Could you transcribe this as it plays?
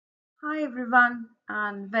Hi everyone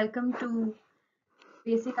and welcome to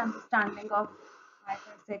Basic Understanding of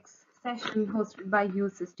Wi-Fi 6 session hosted by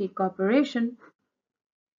UCST Corporation.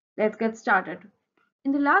 Let's get started.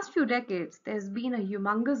 In the last few decades, there's been a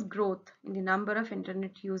humongous growth in the number of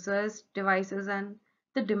internet users, devices, and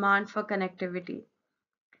the demand for connectivity.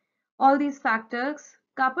 All these factors,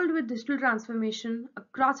 coupled with digital transformation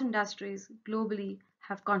across industries globally,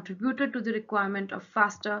 have contributed to the requirement of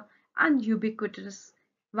faster and ubiquitous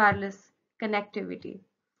wireless connectivity.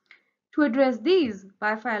 To address these,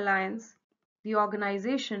 Wi-Fi Alliance, the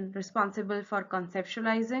organization responsible for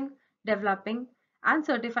conceptualizing, developing, and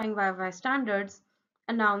certifying Wi-Fi standards,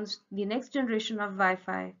 announced the next generation of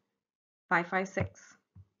Wi-Fi, Wi-Fi 6.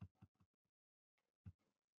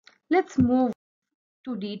 Let's move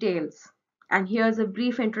to details. And here's a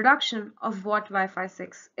brief introduction of what Wi-Fi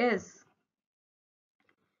 6 is.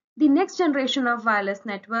 The next generation of wireless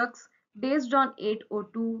networks based on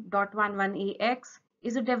 802.11ax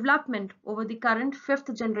is a development over the current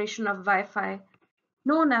fifth generation of Wi-Fi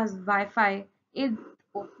known as Wi-Fi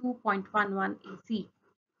 802.11ac.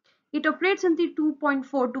 It operates in the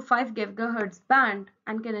 2.4 to 5 GHz band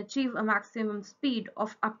and can achieve a maximum speed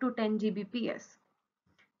of up to 10 Gbps.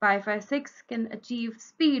 Wi-Fi 6 can achieve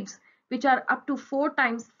speeds which are up to 4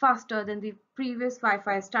 times faster than the previous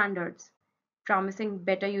Wi-Fi standards, promising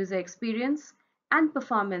better user experience and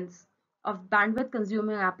performance of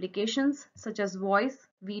bandwidth-consuming applications such as voice,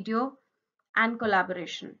 video, and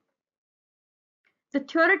collaboration. The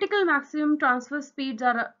theoretical maximum transfer speeds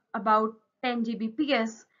are about 10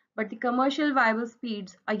 Gbps, but the commercial viable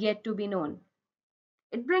speeds are yet to be known.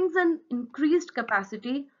 It brings an increased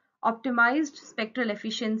capacity, optimized spectral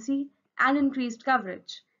efficiency, and increased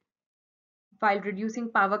coverage, while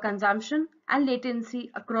reducing power consumption and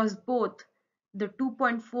latency across both the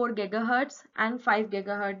 2.4 GHz and 5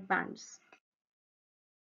 GHz bands.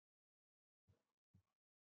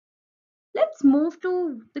 Let's move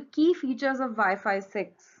to the key features of Wi-Fi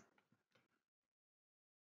 6.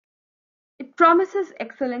 It promises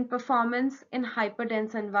excellent performance in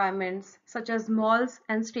hyperdense environments such as malls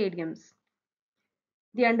and stadiums.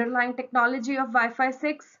 The underlying technology of Wi-Fi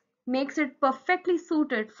 6 makes it perfectly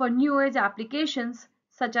suited for new age applications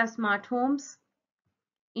such as smart homes,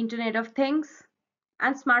 Internet of Things,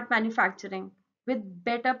 and smart manufacturing with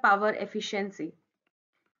better power efficiency.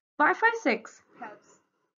 Wi-Fi 6 helps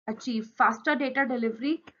achieve faster data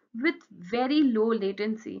delivery with very low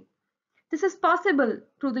latency. This is possible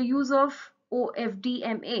through the use of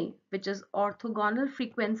OFDMA, which is orthogonal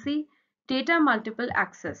frequency data multiple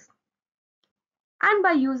access. And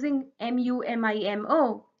by using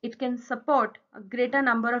MU-MIMO, it can support a greater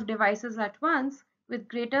number of devices at once with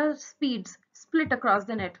greater speeds split across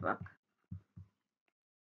the network.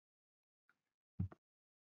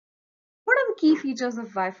 What are the key features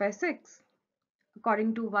of Wi-Fi 6?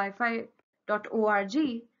 According to wifi.org,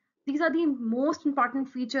 these are the most important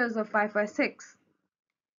features of Wi-Fi 6.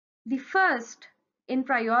 The first in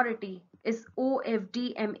priority is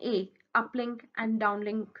OFDMA, uplink and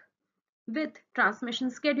downlink, with transmission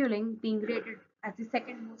scheduling being rated as the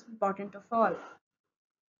second most important of all.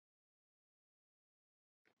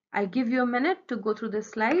 I'll give you a minute to go through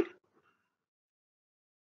this slide.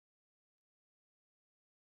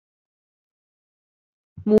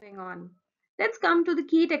 Moving on. Let's come to the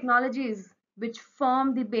key technologies which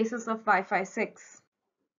form the basis of Wi-Fi 6.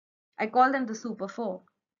 I call them the Super 4.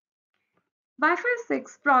 Wi-Fi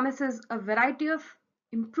 6 promises a variety of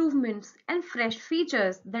improvements and fresh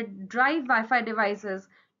features that drive Wi-Fi devices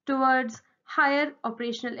towards higher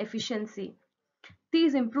operational efficiency.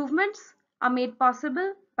 These improvements are made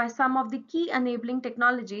possible by some of the key enabling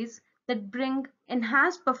technologies that bring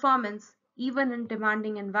enhanced performance even in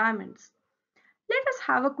demanding environments. Let us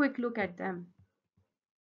have a quick look at them.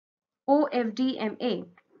 OFDMA,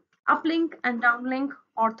 uplink and downlink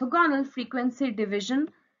orthogonal frequency division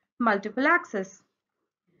multiple access.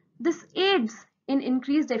 This aids in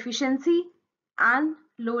increased efficiency and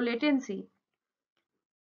low latency.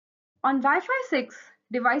 On Wi-Fi 6,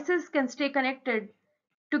 devices can stay connected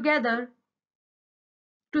together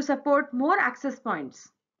to support more access points.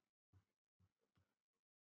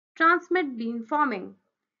 Transmit beamforming.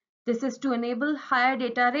 This is to enable higher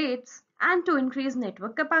data rates and to increase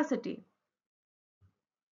network capacity.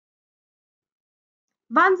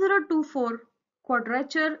 1024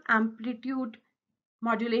 Quadrature Amplitude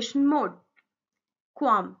Modulation Mode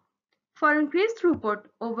QAM. For increased throughput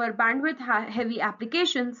over bandwidth heavy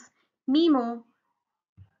applications, MIMO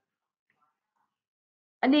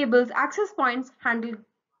enables access points handle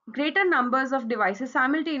greater numbers of devices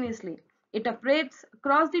simultaneously. It operates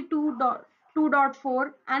across the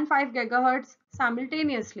 2.4 and 5 GHz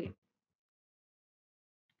simultaneously.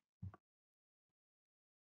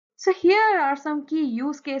 So here are some key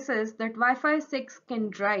use cases that Wi-Fi 6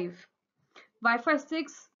 can drive. Wi-Fi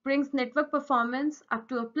 6 brings network performance up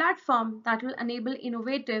to a platform that will enable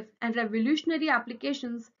innovative and revolutionary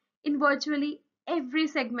applications in virtually every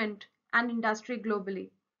segment and industry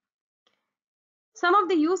globally. Some of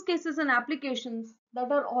the use cases and applications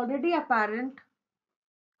that are already apparent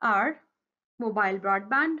are mobile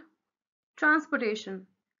broadband, transportation,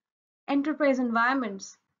 enterprise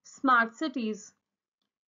environments, smart cities,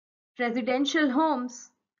 residential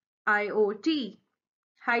homes, IoT,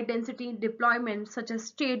 high-density deployments such as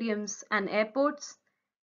stadiums and airports,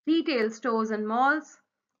 retail stores and malls,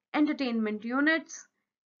 entertainment units,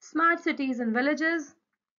 smart cities and villages,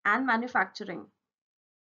 and manufacturing.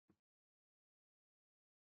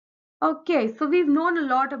 Okay, so we've known a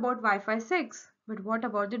lot about Wi-Fi 6, but what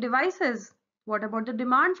about the devices? What about the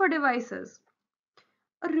demand for devices?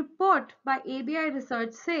 A report by ABI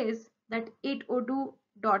Research says that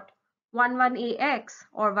 802.11ax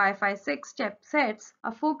or Wi-Fi 6 chipsets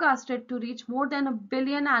are forecasted to reach more than a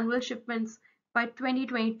billion annual shipments by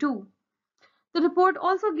 2022. The report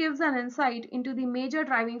also gives an insight into the major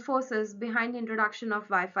driving forces behind the introduction of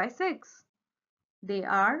Wi-Fi 6. They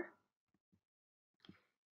are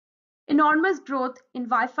enormous growth in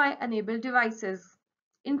Wi-Fi enabled devices,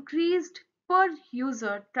 increased per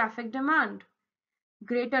user traffic demand,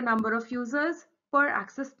 greater number of users per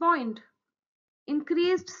access point,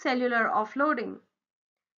 increased cellular offloading,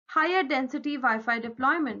 higher density Wi-Fi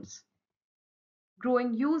deployments,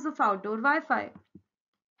 growing use of outdoor Wi-Fi,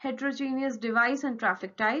 heterogeneous device and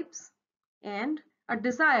traffic types, and a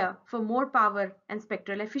desire for more power and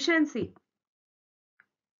spectral efficiency.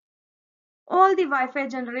 All the Wi-Fi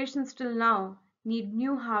generations till now need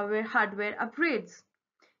new hardware upgrades.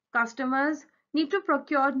 Customers need to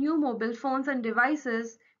procure new mobile phones and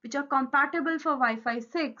devices which are compatible for Wi-Fi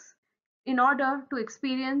 6 in order to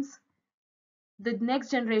experience the next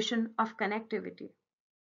generation of connectivity.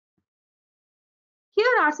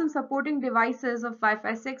 Here are some supporting devices of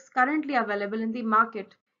Wi-Fi 6 currently available in the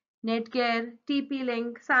market. Netgear,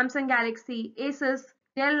 TP-Link, Samsung Galaxy, Asus,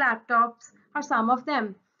 Dell laptops are some of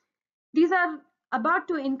them. These are about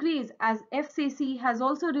to increase as FCC has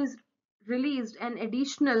also released an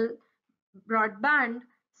additional broadband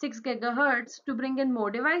 6 GHz to bring in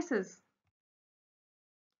more devices.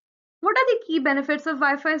 What are the key benefits of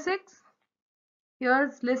Wi-Fi 6?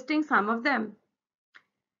 Here's listing some of them.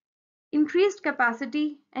 Increased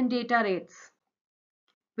capacity and data rates.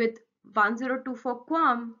 With 1024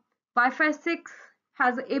 QAM, Wi-Fi 6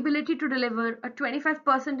 has the ability to deliver a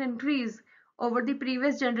 25% increase over the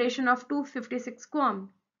previous generation of 256 QAM.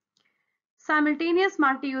 Simultaneous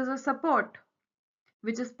multi-user support,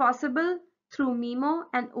 which is possible through MIMO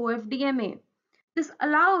and OFDMA. This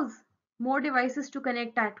allows more devices to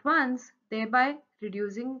connect at once, thereby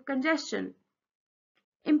reducing congestion.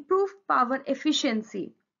 Improved power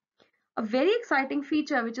efficiency. A very exciting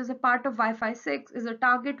feature which is a part of Wi-Fi 6 is a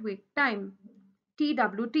target wait time,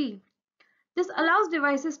 TWT. This allows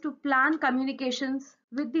devices to plan communications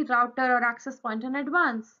with the router or access point in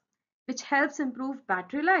advance, which helps improve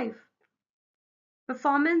battery life.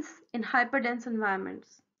 Performance in hyperdense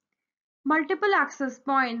environments. Multiple access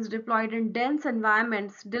points deployed in dense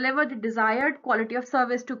environments deliver the desired quality of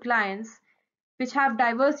service to clients which have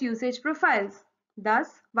diverse usage profiles.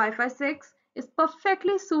 Thus, Wi-Fi 6 is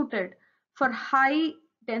perfectly suited for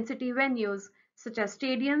high-density venues such as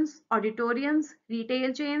stadiums, auditoriums,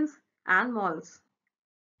 retail chains, and malls.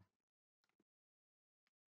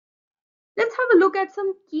 Let's have a look at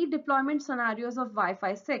some key deployment scenarios of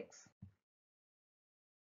Wi-Fi 6.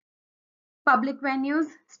 Public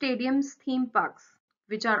venues, stadiums, theme parks,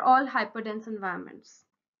 which are all hyperdense environments.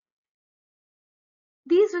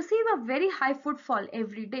 These receive a very high footfall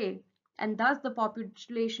every day, and thus the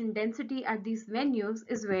population density at these venues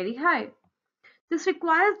is very high. This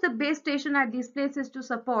requires the base station at these places to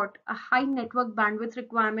support a high network bandwidth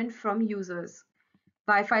requirement from users.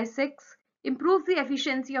 Wi-Fi 6 improves the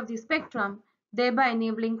efficiency of the spectrum, thereby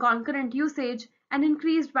enabling concurrent usage and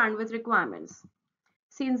increased bandwidth requirements.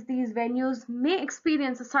 Since these venues may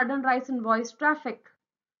experience a sudden rise in voice traffic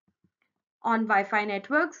on Wi-Fi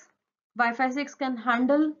networks, Wi-Fi 6 can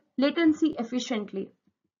handle latency efficiently.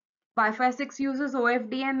 Wi-Fi 6 uses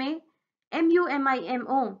OFDMA,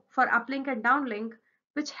 MU-MIMO for uplink and downlink,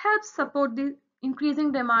 which helps support the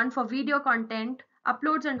increasing demand for video content,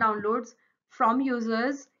 uploads and downloads from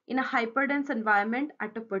users in a hyperdense environment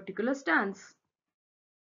at a particular stance.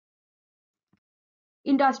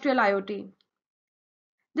 Industrial IoT.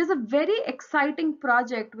 There's a very exciting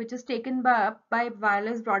project which is taken up by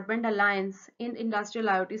Wireless Broadband Alliance in industrial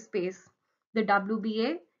IoT space, the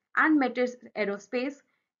WBA and Metis Aerospace,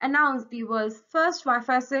 announced the world's first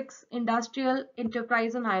Wi-Fi 6 industrial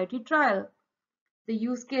enterprise and IoT trial. The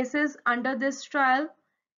use cases under this trial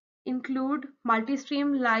include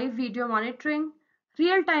multi-stream live video monitoring,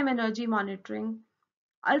 real-time energy monitoring,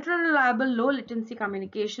 ultra-reliable low-latency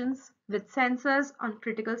communications with sensors on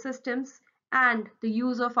critical systems, and the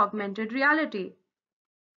use of augmented reality.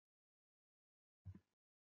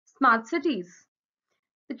 Smart cities.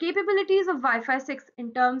 The capabilities of Wi-Fi 6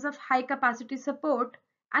 in terms of high capacity support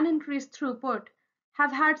and increased throughput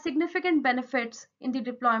have had significant benefits in the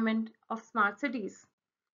deployment of smart cities.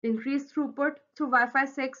 The increased throughput through Wi-Fi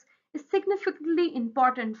 6 is significantly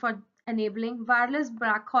important for enabling wireless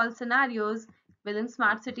backhaul scenarios within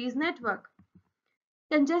smart cities network.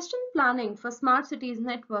 Congestion planning for smart cities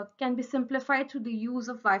network can be simplified through the use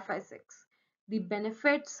of Wi-Fi 6. The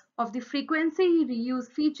benefits of the frequency reuse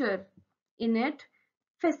feature in it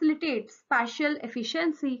facilitate spatial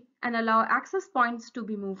efficiency and allow access points to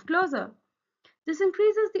be moved closer. This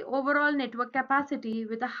increases the overall network capacity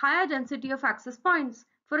with a higher density of access points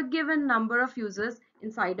for a given number of users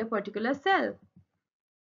inside a particular cell.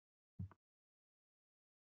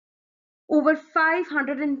 Over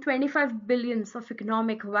 525 billions of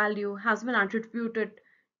economic value has been attributed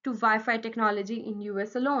to Wi-Fi technology in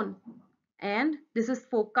US alone, and this is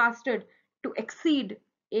forecasted to exceed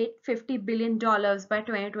 $850 billion by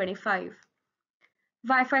 2025.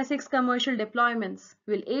 Wi-Fi 6 commercial deployments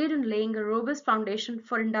will aid in laying a robust foundation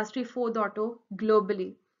for Industry 4.0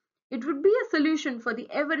 globally. It would be a solution for the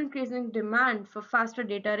ever-increasing demand for faster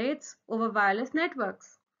data rates over wireless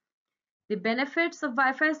networks. The benefits of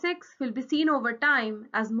Wi-Fi 6 will be seen over time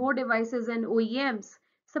as more devices and OEMs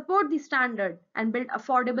support the standard and build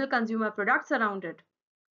affordable consumer products around it.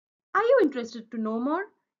 Are you interested to know more?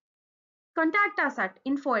 Contact us at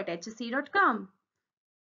info@hsc.com.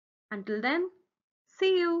 Until then,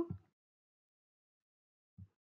 see you.